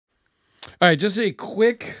All right, just a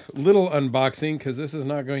quick little unboxing because this is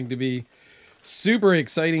not going to be super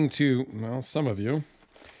exciting to, well, some of you.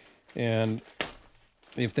 And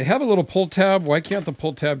if they have a little pull tab, why can't the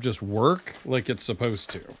pull tab just work like it's supposed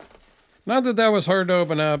to? Not that that was hard to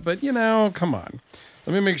open up, but you know, come on.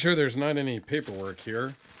 Let me make sure there's not any paperwork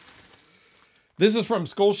here. This is from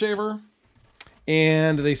Skull Shaver,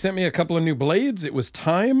 and they sent me a couple of new blades. It was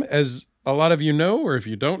time, as a lot of you know, or if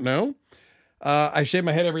you don't know. I shave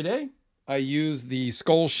my head every day. I use the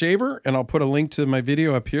Skull Shaver, and I'll put a link to my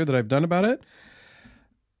video up here that I've done about it.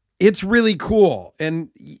 It's really cool.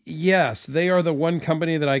 And yes, they are the one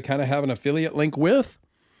company that I kind of have an affiliate link with.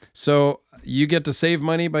 So you get to save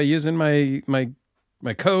money by using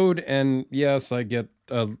my code. And yes, I get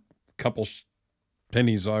a couple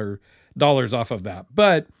pennies or dollars off of that.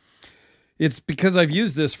 But it's because I've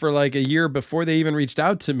used this for like a year before they even reached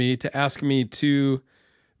out to me to ask me to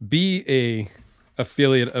be a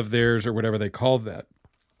affiliate of theirs or whatever they called that.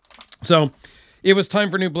 So it was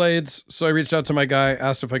time for new blades. So I reached out to my guy,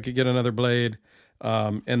 asked if I could get another blade.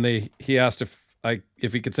 And he asked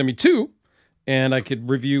if he could send me two and I could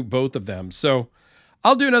review both of them. So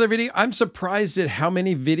I'll do another video. I'm surprised at how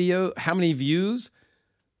many views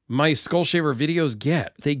my Skull Shaver videos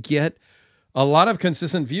get. They get a lot of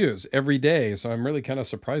consistent views every day. So I'm really kind of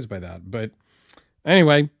surprised by that. But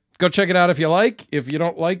anyway, go check it out if you like. If you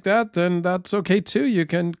don't like that, then that's okay too. You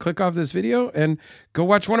can click off this video and go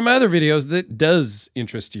watch one of my other videos that does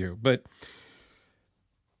interest you. But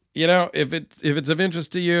you know, if it's of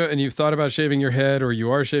interest to you and you've thought about shaving your head or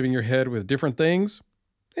you are shaving your head with different things,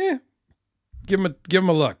 give them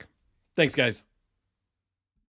a look. Thanks, guys.